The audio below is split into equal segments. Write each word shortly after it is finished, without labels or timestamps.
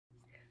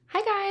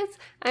Hi guys,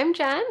 I'm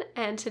Jen,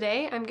 and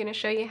today I'm going to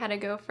show you how to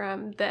go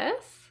from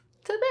this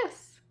to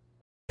this.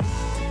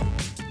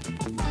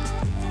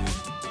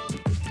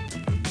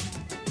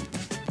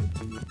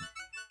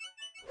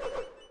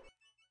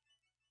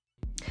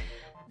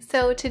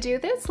 So to do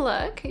this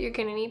look, you're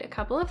going to need a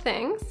couple of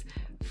things.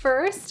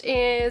 First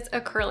is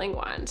a curling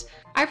wand.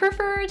 I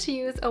prefer to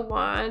use a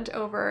wand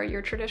over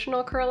your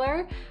traditional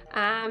curler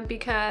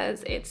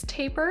because it's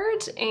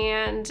tapered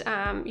and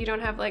you don't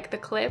have like the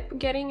clip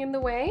getting in the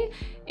way.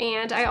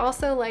 And I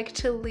also like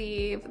to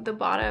leave the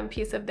bottom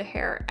piece of the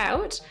hair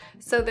out,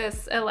 so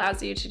this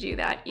allows you to do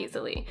that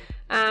easily.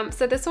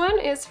 So this one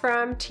is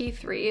from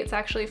T3. It's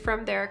actually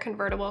from their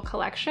convertible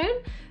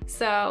collection.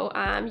 So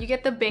you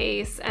get the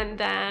base, and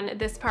then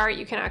this part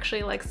you can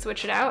actually like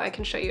switch it out. I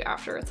can show you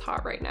after it's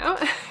hot right now.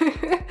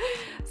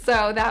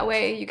 So that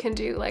way you can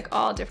do like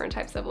all different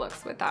types of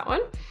looks with that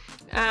one.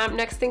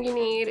 Next thing you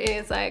need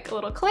is like a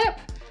little clip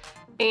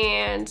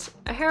and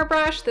a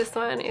hairbrush. This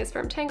one is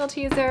from Tangle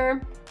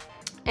Teezer,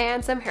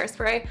 and some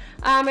hairspray.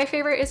 My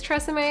favorite is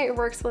Tresemme. It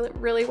works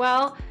really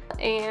well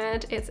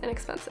and it's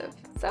inexpensive.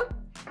 So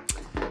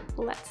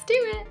let's do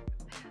it.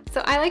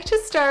 So I like to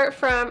start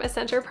from a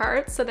center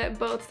part so that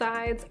both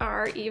sides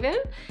are even,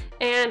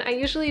 and I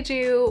usually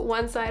do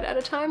one side at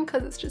a time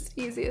because it's just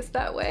easiest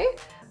that way.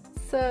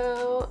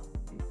 So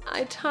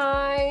I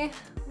tie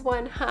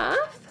 1/2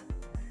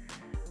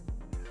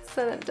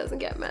 so that it doesn't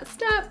get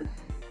messed up.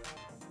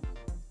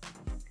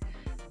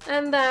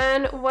 And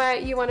then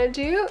what you want to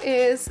do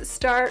is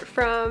start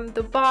from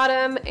the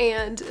bottom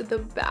and the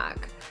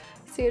back.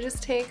 So you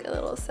just take a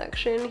little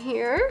section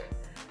here,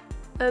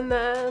 and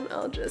then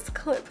I'll just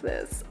clip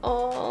this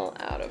all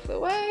out of the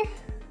way,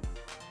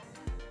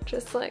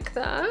 just like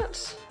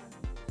that.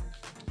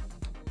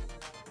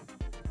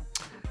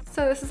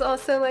 So this is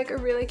also like a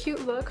really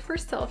cute look for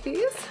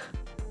selfies.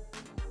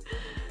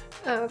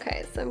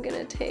 Okay, so I'm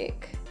gonna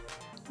take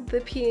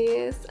the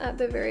piece at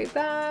the very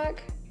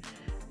back,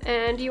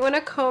 and you want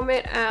to comb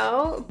it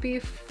out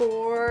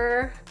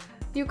before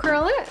you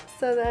curl it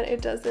so that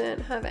it doesn't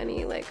have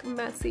any like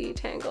messy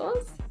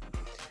tangles.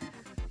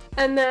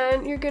 And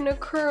then you're gonna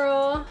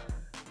curl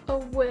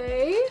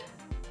away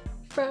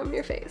from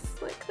your face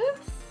like this.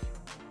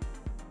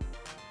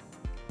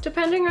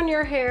 Depending on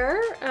your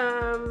hair,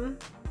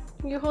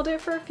 you hold it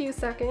for a few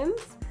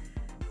seconds.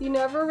 You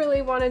never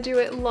really want to do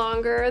it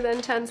longer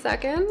than 10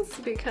 seconds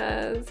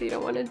because you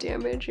don't want to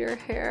damage your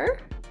hair.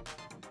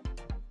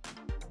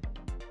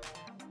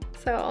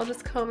 So I'll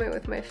just comb it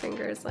with my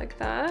fingers like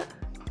that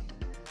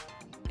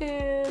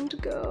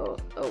and go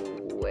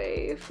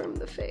away from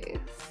the face.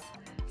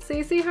 So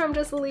you see how I'm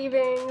just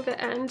leaving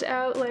the end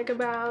out like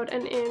about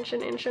an inch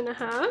and a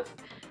half,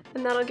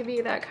 and that'll give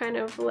you that kind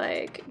of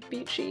like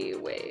beachy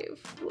wave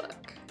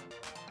look.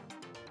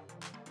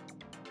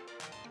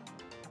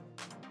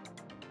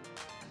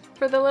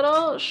 For the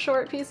little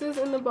short pieces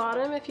in the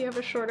bottom, if you have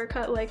a shorter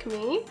cut like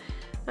me,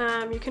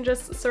 you can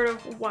just sort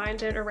of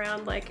wind it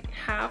around like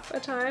half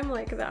a time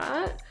like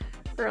that,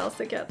 or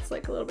else it gets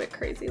like a little bit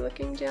crazy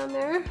looking down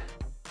there.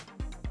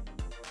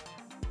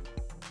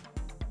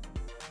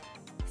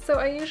 So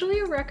I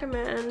usually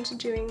recommend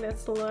doing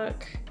this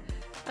look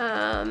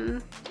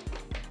on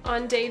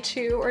day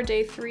 2 or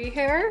day 3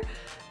 hair,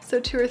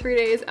 so 2 or 3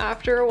 days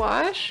after a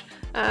wash.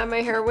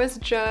 My hair was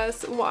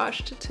just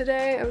washed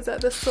today. I was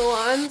at the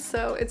salon,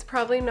 so it's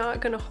probably not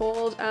gonna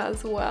hold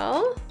as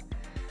well,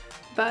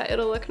 but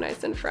it'll look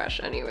nice and fresh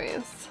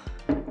anyways.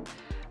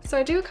 So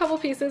I do a couple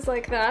pieces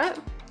like that,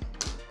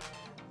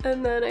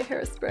 and then I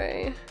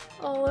hairspray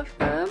all of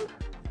them.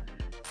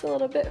 It's a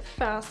little bit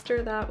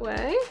faster that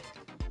way.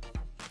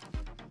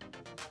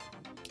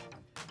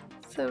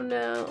 So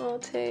now I'll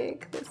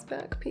take this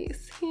back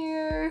piece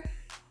here,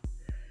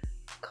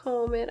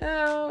 comb it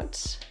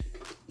out,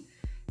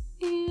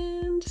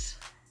 and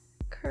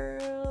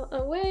curl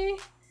away,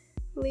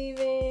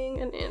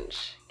 leaving an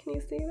inch. Can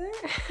you see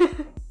there?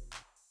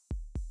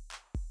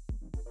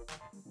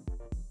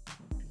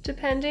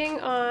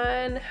 Depending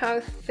on how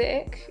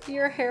thick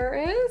your hair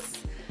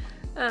is,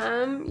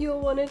 you'll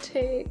want to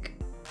take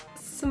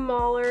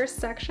smaller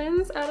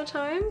sections at a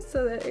time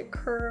so that it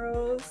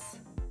curls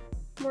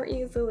more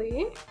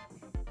easily.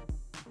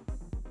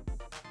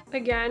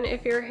 Again,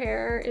 if your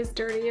hair is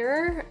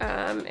dirtier,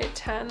 it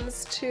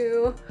tends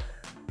to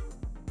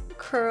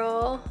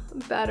curl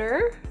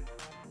better.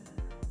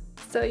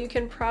 So you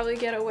can probably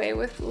get away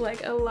with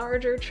like a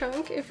larger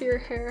chunk if your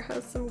hair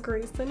has some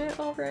grease in it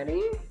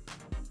already.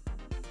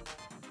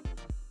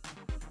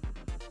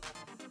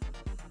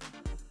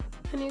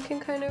 And you can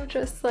kind of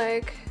just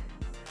like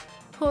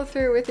pull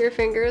through with your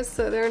fingers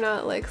so they're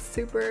not like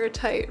super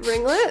tight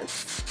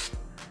ringlets.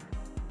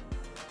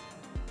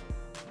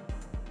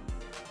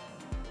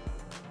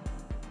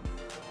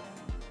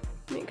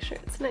 Make sure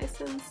it's nice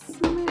and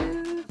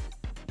smooth.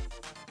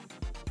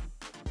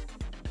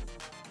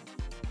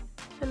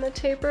 And the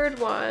tapered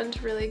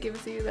wand really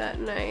gives you that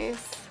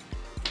nice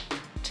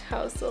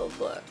tousled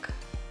look.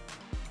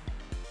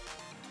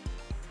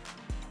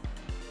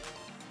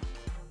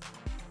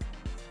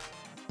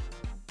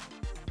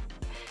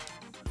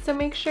 So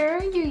make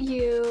sure you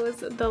use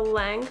the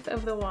length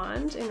of the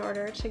wand in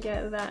order to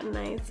get that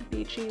nice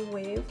beachy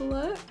wave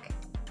look.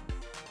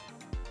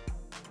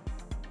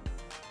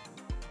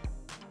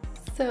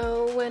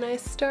 So when I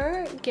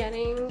start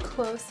getting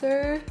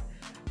closer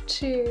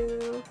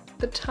to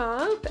the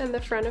top and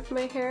the front of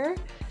my hair,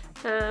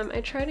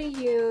 I try to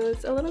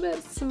use a little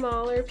bit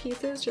smaller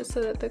pieces just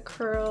so that the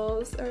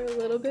curls are a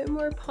little bit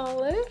more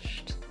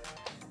polished.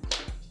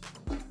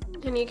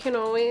 And you can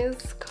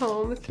always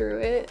comb through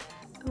it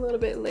a little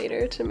bit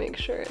later to make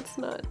sure it's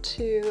not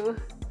too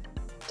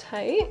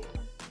tight.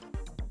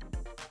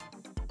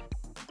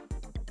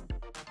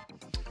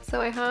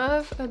 So I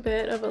have a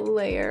bit of a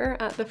layer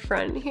at the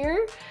front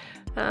here,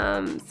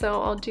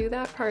 so I'll do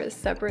that part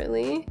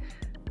separately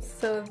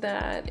so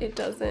that it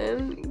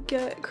doesn't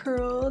get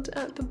curled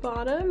at the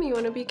bottom. You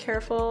want to be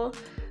careful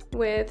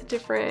with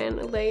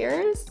different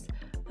layers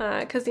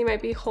because you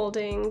might be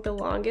holding the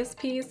longest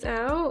piece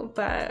out,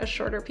 but a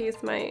shorter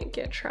piece might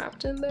get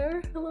trapped in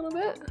there a little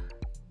bit.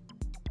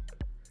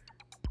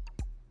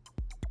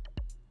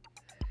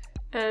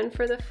 And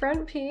for the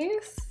front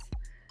piece,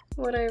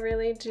 what I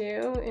really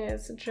do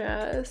is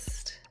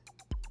just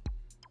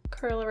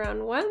curl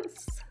around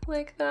once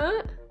like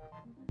that,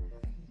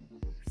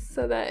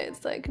 so that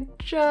it's like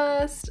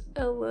just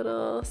a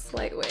little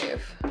slight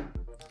wave.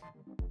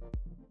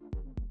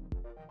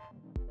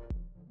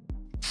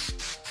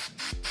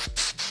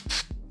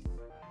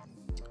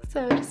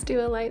 So just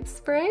do a light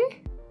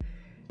spray,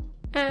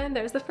 and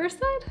there's the first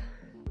side.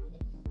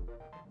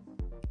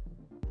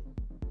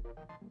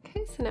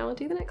 Okay, so now we'll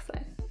do the next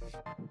side.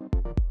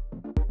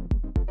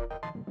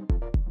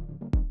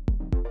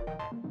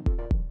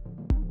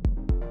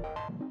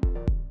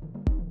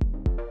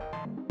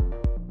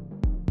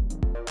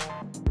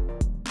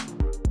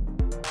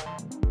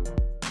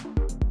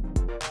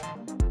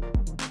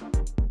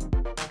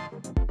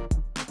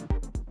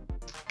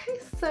 Okay,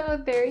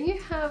 so there you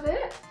have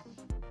it.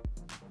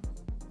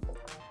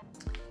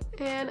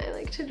 And I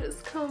like to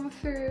just comb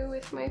through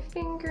with my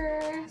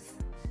fingers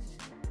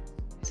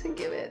to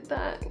give it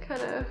that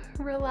kind of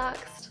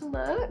relaxed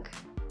look.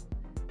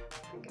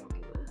 I think I'm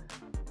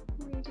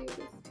gonna redo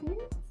this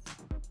piece.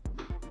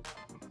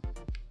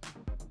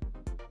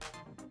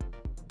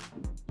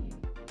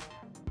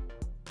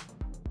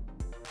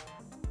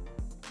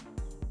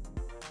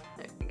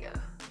 There we go.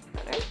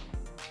 Better.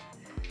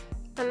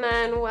 And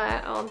then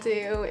what I'll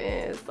do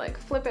is like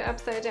flip it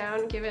upside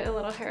down, give it a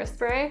little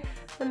hairspray,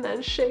 and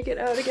then shake it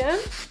out again.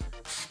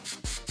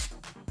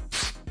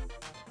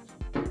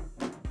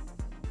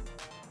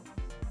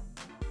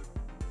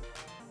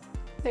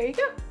 There you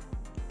go.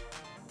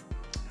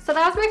 So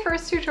that was my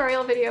first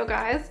tutorial video,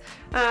 guys.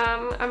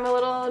 I'm a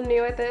little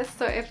new at this,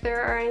 so if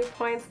there are any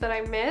points that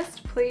I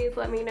missed, please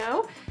let me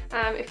know.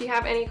 If you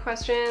have any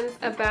questions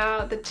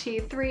about the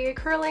T3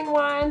 curling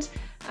wand,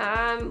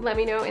 let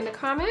me know in the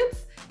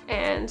comments,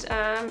 and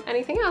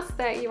anything else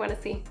that you want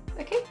to see.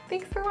 Okay,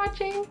 thanks for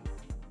watching.